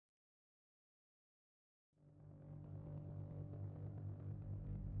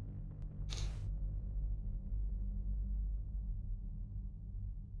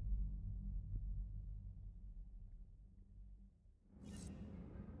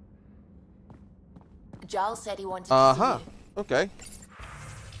Jaal said he wanted to see you. Okay.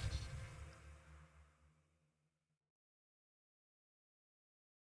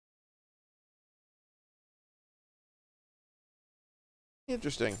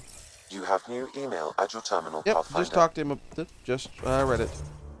 Interesting. You have new email at your terminal, Yep, Pathfinder. just talked to him. Just read it.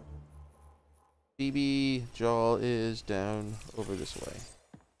 BB Jaal is down over this way.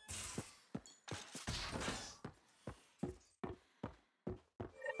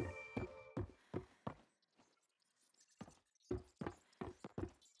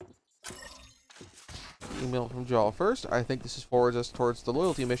 Email from Jaal first. I think this is forwards us towards the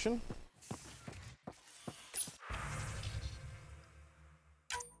loyalty mission.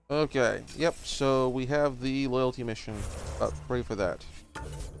 Okay, yep, so we have the loyalty mission. Pray for that.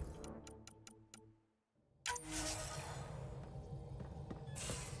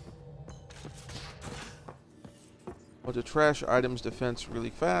 Want to trash items defense really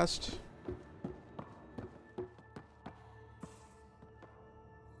fast.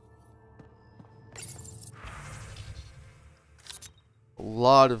 A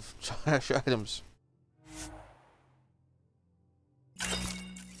lot of trash items.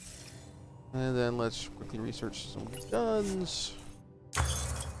 And then let's quickly research some guns.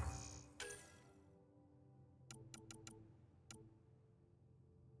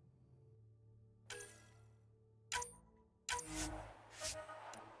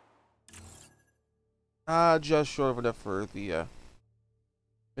 Just short of enough for the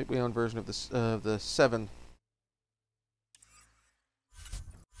make my own version of this the 7.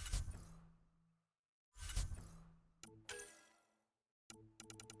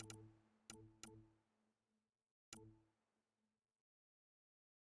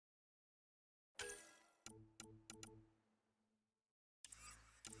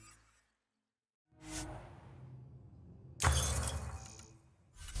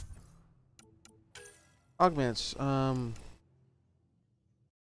 Augments.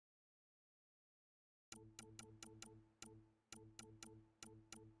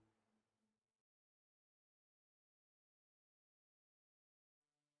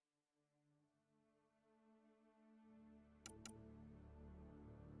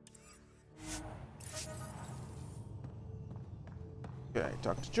 Okay,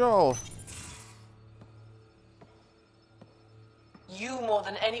 talk to Jaal. You more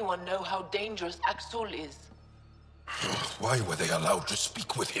than anyone know how dangerous Axul is. Why were they allowed to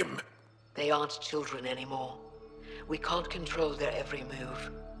speak with him? They aren't children anymore. We can't control their every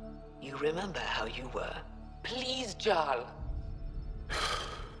move. You remember how you were. Please, Jaal.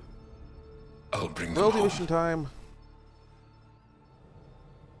 I'll bring them Loyalty home. mission time.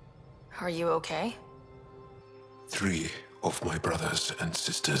 Are you okay? 3 of my brothers and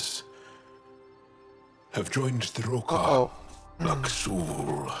sisters have joined the Roka. Uh-oh.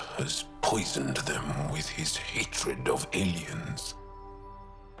 Axul has poisoned them with his hatred of aliens.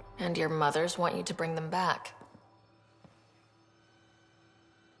 And your mothers want you to bring them back.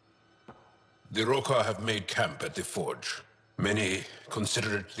 The Roka have made camp at the Forge. Many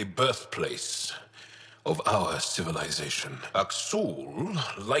consider it the birthplace of our civilization.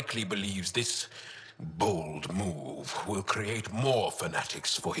 Axul likely believes this bold move will create more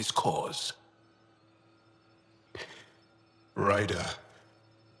fanatics for his cause. Ryder,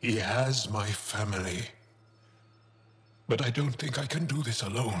 he has my family. But I don't think I can do this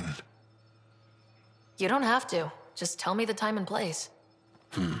alone. You don't have to. Just tell me the time and place.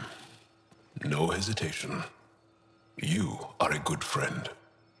 No hesitation. You are a good friend.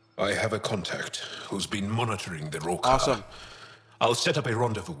 I have a contact who's been monitoring the Roka. Awesome. I'll set up a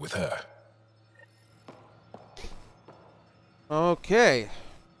rendezvous with her. Okay.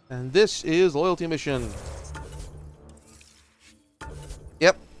 And this is loyalty mission.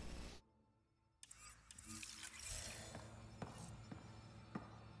 Yep.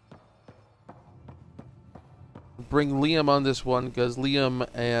 Bring Liam on this one because Liam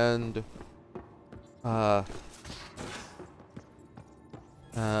and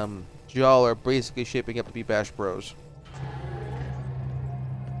Jaal are basically shaping up to be Bash Bros.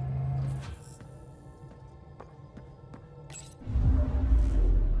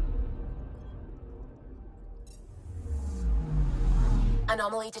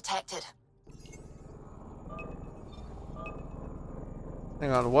 Anomaly detected.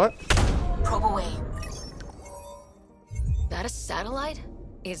 Hang on, what? Probe away. That a satellite?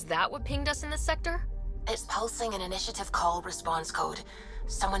 Is that what pinged us in this sector? It's pulsing an initiative call response code.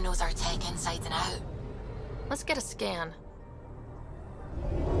 Someone knows our tech inside and out. Let's get a scan.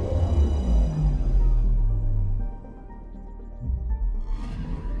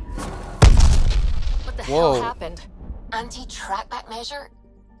 What the hell happened? Anti-trackback measure?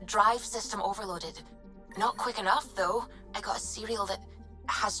 Drive system overloaded. Not quick enough, though. I got a serial that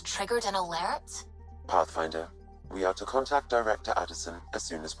has triggered an alert. Pathfinder, we are to contact Director Addison as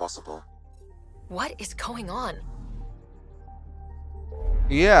soon as possible. What is going on?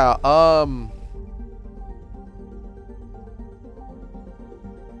 Yeah,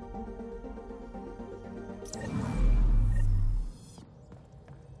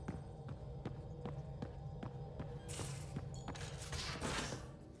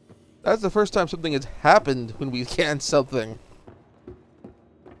 that's the first time something has happened when we can something.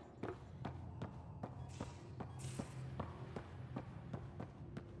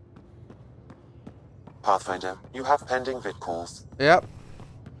 Pathfinder, you have pending vid calls. Yep.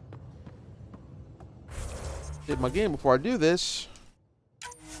 Hit my game before I do this.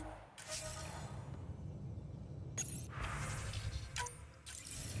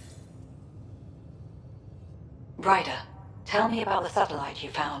 Ryder, tell me about the satellite you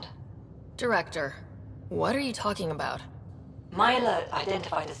found. Director, what are you talking about? My alert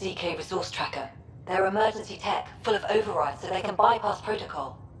identified a ZK resource tracker. They're emergency tech, full of overrides so they can bypass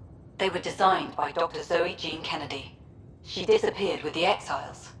protocol. They were designed by Dr. Zoe Jean Kennedy. She disappeared with the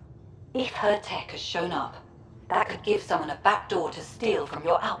Exiles. If her tech has shown up, that could give someone a backdoor to steal from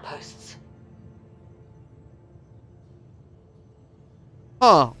your outposts.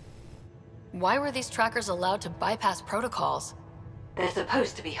 Huh. Why were these trackers allowed to bypass protocols? They're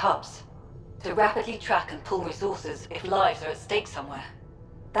supposed to be hubs, to rapidly track and pull resources if lives are at stake somewhere.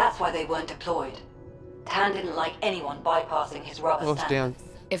 That's why they weren't deployed. Tan didn't like anyone bypassing his rubber Oh, stamp. damn.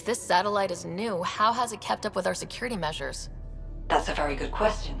 If this satellite is new, how has it kept up with our security measures? That's a very good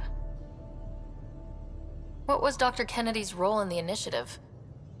question. What was Dr. Kennedy's role in the initiative?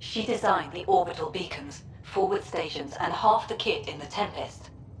 She designed the orbital beacons, forward stations, and half the kit in the Tempest.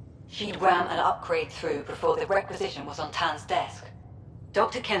 She'd ram an upgrade through before the requisition was on Tan's desk.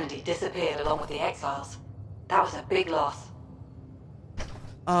 Dr. Kennedy disappeared along with the Exiles. That was a big loss.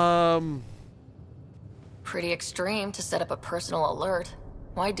 Pretty extreme to set up a personal alert.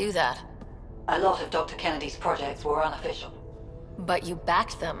 Why do that? A lot of Dr. Kennedy's projects were unofficial. But you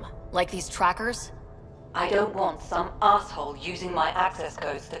backed them, like these trackers? I don't want some asshole using my access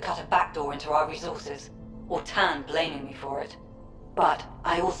codes to cut a backdoor into our resources, or Tan blaming me for it. But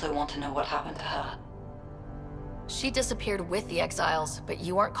I also want to know what happened to her. She disappeared with the Exiles, but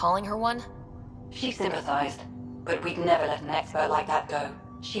you aren't calling her one? She sympathized, but we'd never let an expert like that go.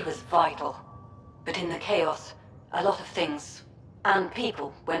 She was vital. But in the chaos, a lot of things, and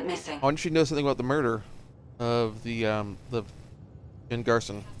people, went missing. Why don't you know something about the murder of the Jen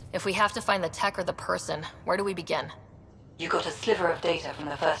Garson? If we have to find the tech or the person, where do we begin? You got a sliver of data from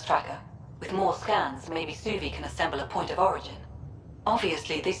the first tracker. With more scans, maybe Suvi can assemble a point of origin.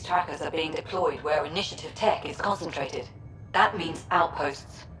 Obviously, these trackers are being deployed where initiative tech is concentrated. That means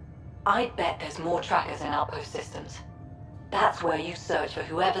outposts. I'd bet there's more trackers in outpost systems. That's where you search for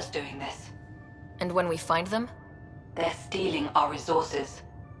whoever's doing this. And when we find them? They're stealing our resources.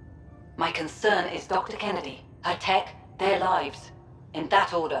 My concern is Dr. Kennedy, her tech, their lives. In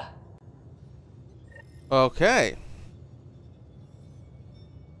that order. Okay.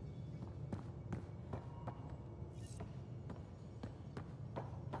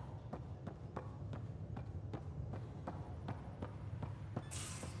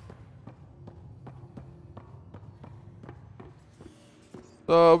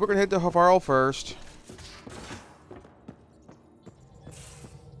 So we're gonna head to Havarl first.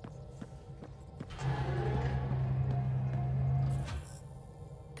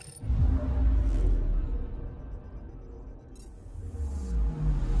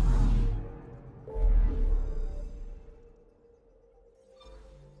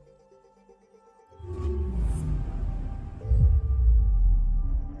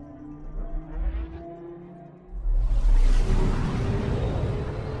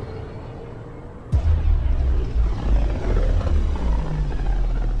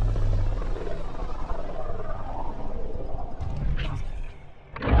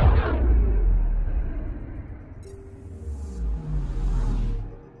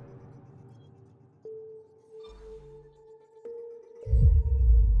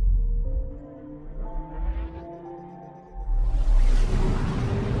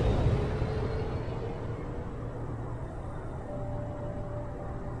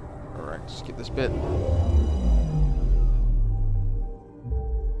 Alright, skip this bit.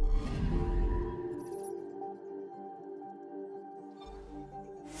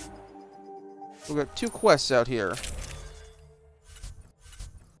 We've got 2 quests out here.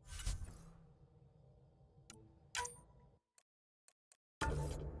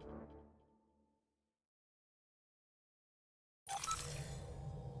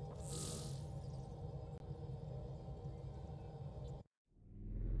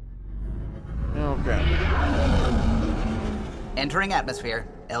 Okay. Entering atmosphere.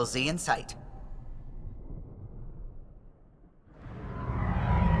 LZ in sight.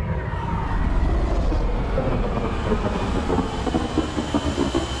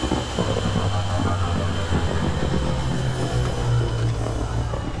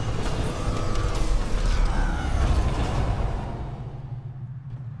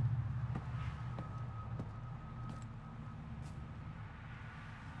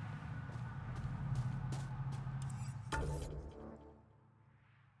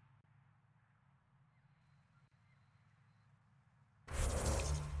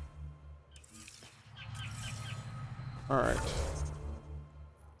 Alright.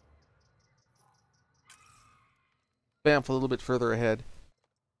 Bamf a little bit further ahead.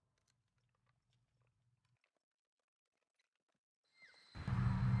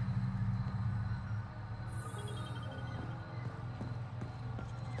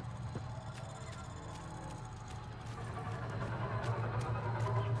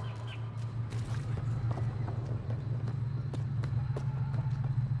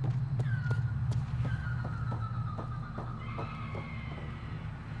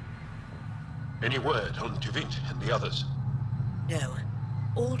 Any word on Tuvint and the others? No.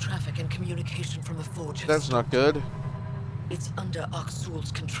 All traffic and communication from the Forge has That's not good. It's under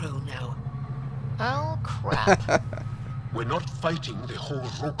Aksul's control now. Oh, crap. We're not fighting the whole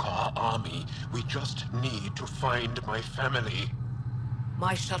Rokar army. We just need to find my family.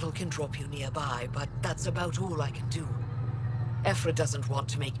 My shuttle can drop you nearby, but that's about all I can do. Ephra doesn't want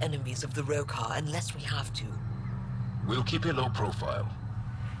to make enemies of the Rokar unless we have to. We'll keep a low profile.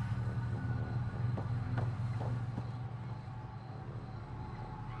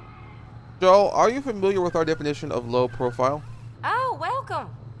 Joel, are you familiar with our definition of low profile? Oh, welcome.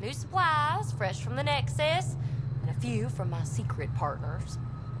 New supplies, fresh from the Nexus, and a few from my secret partners.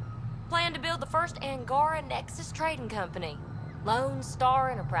 Plan to build the first Angara Nexus trading company. Lone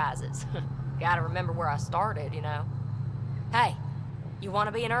Star Enterprises. Gotta remember where I started, you know. Hey, you want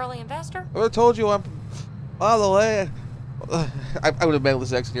to be an early investor? I told you I'm. By the way, I would have made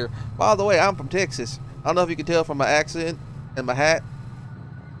this accent here. By the way, I'm from Texas. I don't know if you can tell from my accent and my hat.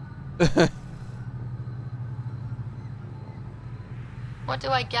 What do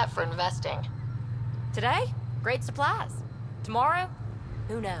I get for investing? Today, great supplies. Tomorrow,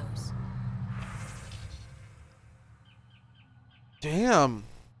 who knows? Damn.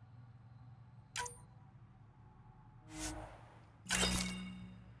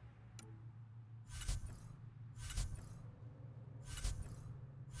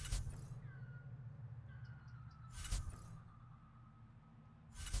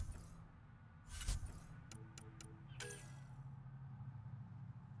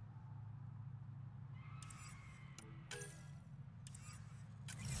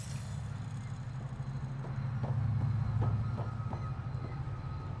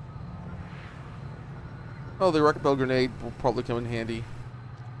 Oh, the rocket bell grenade will probably come in handy.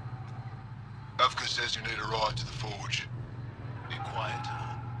 Avka says you need a ride to the forge. Be quieter,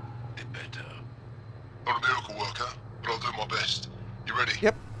 be better. Not a miracle worker, but I'll do my best. You ready?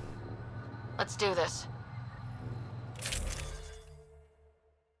 Yep. Let's do this.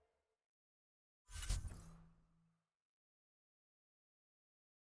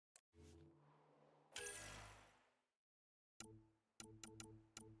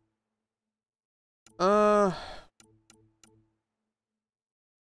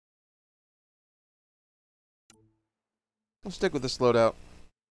 Let's stick with this loadout.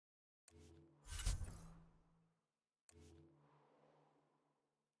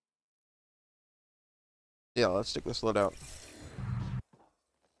 Yeah, let's stick with this loadout.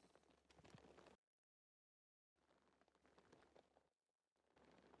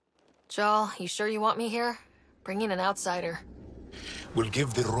 Jaal, you sure you want me here? Bring in an outsider. We'll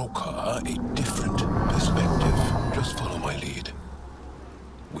give the Rokar a different perspective. Just follow my lead.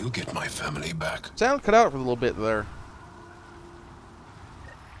 We'll get my family back. Sound cut out for a little bit there.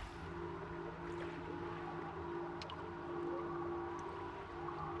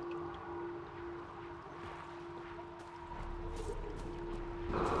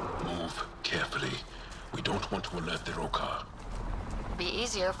 Move carefully. We don't want to alert the Rokar. It'd be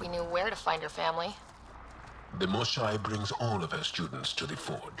easier if we knew where to find your family. The Moshai brings all of her students to the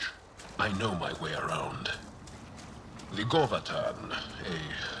forge. I know my way around. The Govatan,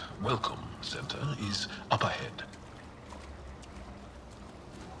 a welcome center, is up ahead.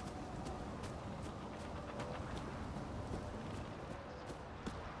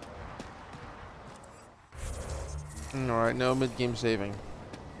 Alright, no mid-game saving.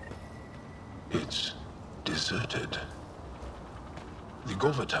 It's deserted. The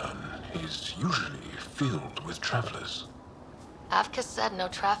Govatan is usually filled with travelers. Avka said no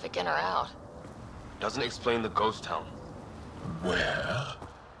traffic in or out. Doesn't explain the ghost town. Where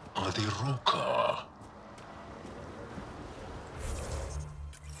are the Rokar?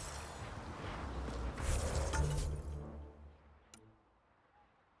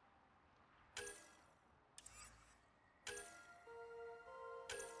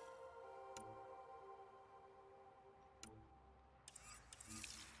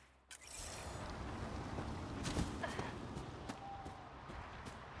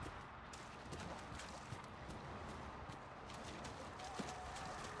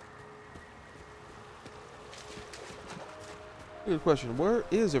 Good question. Where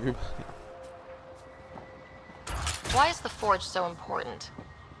is everybody? Why is the forge so important?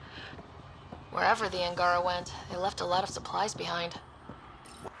 Wherever the Angara went, they left a lot of supplies behind.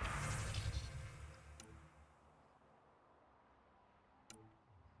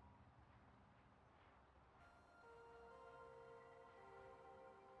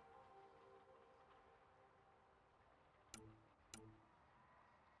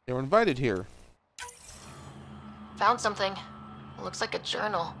 They were invited here. Found something. Looks like a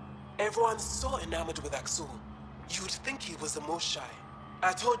journal. Everyone's so enamored with Axul. You'd think he was the most shy.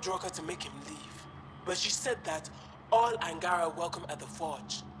 I told Droka to make him leave, but she said that all Angara are welcome at the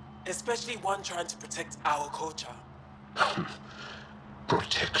forge, especially one trying to protect our culture.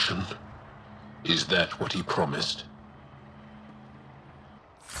 Protection? Is that what he promised?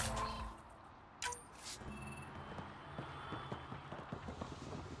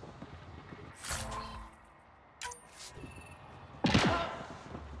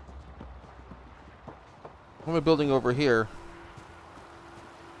 What am I building over here?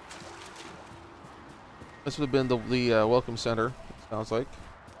 This would have been the welcome center, sounds like.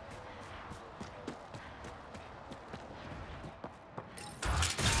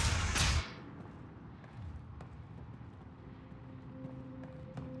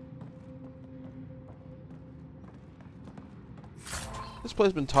 This place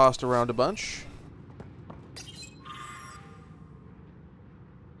has been tossed around a bunch.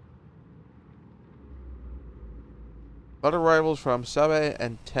 A lot of arrivals from Sabe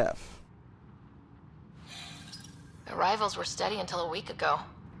and Tef. Arrivals were steady until a week ago.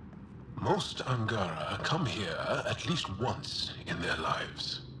 Most Angara come here at least once in their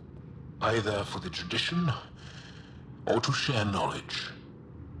lives. Either for the tradition, or to share knowledge.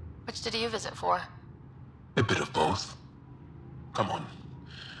 Which did you visit for? A bit of both. Come on.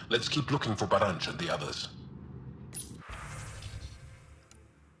 Let's keep looking for Baranch and the others.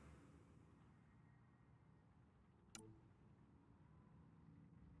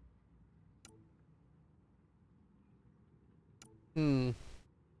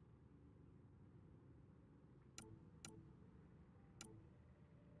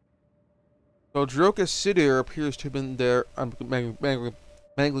 So Droka Sidir appears to have been there. I'm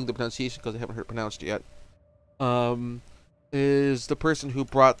mangling the pronunciation because I haven't heard it pronounced yet. Is the person who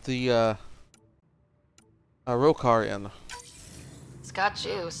brought the Rokar in. It's got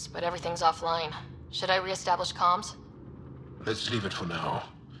juice, but everything's offline. Should I reestablish comms? Let's leave it for now.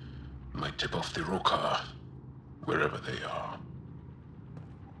 Might tip off the Rokar, wherever they are.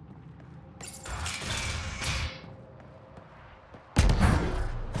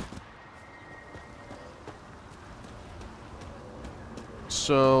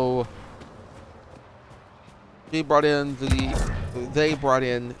 So they brought in the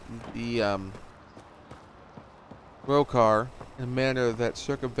Rokar in a manner that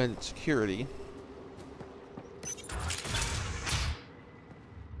circumvented security.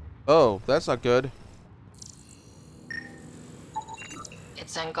 Oh, that's not good.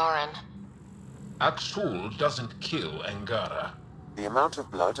 It's Angaran. Axul doesn't kill Angara. The amount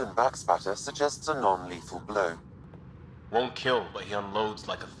of blood and backspatter suggests a non-lethal blow. Won't kill, but he unloads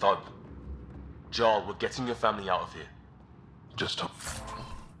like a thug. Jaal, we're getting your family out of here. Just hope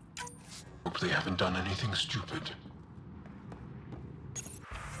they haven't done anything stupid.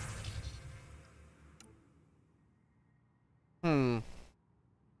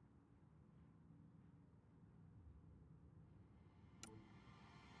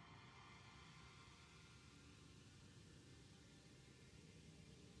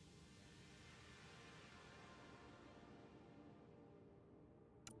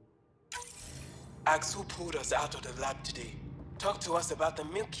 Axul pulled us out of the lab today. Talked to us about the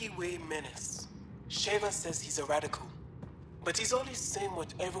Milky Way menace. Shaver says he's a radical, but he's only saying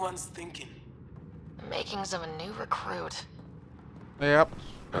what everyone's thinking. The makings of a new recruit. Yep.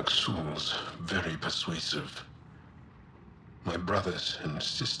 Axul's very persuasive. My brothers and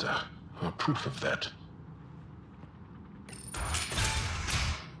sister are proof of that.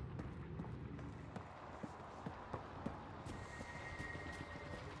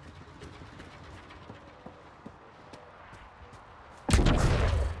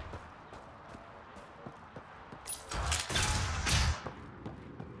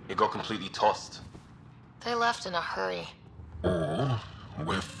 got completely tossed. They left in a hurry. Or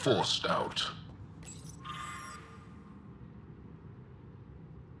we're forced out.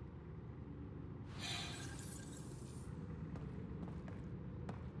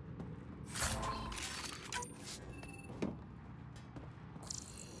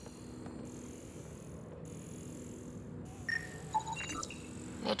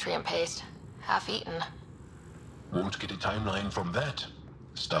 Nutrient paste. Half eaten. Won't get a timeline from that.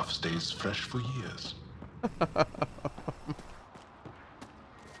 Stuff stays fresh for years.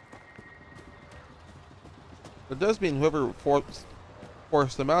 It does mean whoever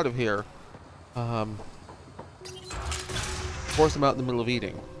forced them out of here, forced them out in the middle of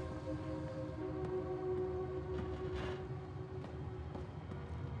eating.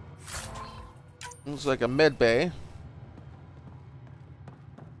 Looks like a med bay.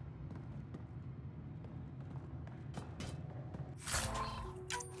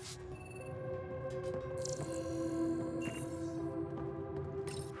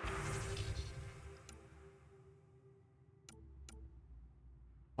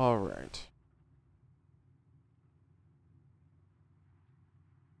 All right.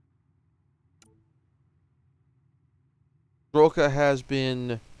 Droka has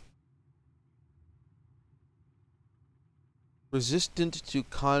been resistant to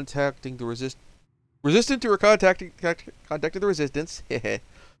contacting the resistant to contacting the resistance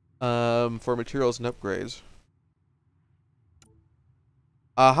for materials and upgrades.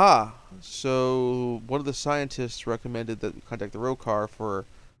 Aha! So one of the scientists recommended that we contact the Rokar for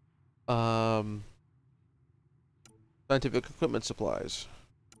scientific equipment supplies,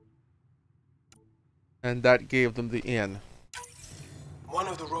 and that gave them the in. One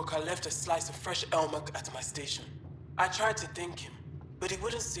of the Rokar left a slice of fresh elmuck at my station. I tried to thank him, but he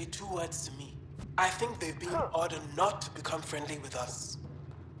wouldn't say 2 words to me. I think they've been ordered not to become friendly with us.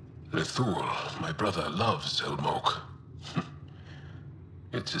 Lethul, my brother, loves Elmok.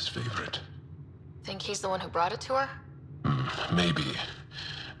 It's his favorite. Think he's the one who brought it to her? Maybe.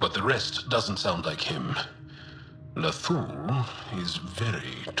 But the rest doesn't sound like him. Lethul is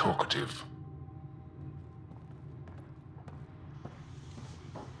very talkative.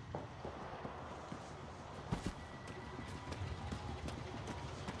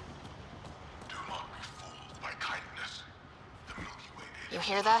 Do not be fooled by kindness. The Milky Way You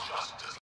hear that? justice.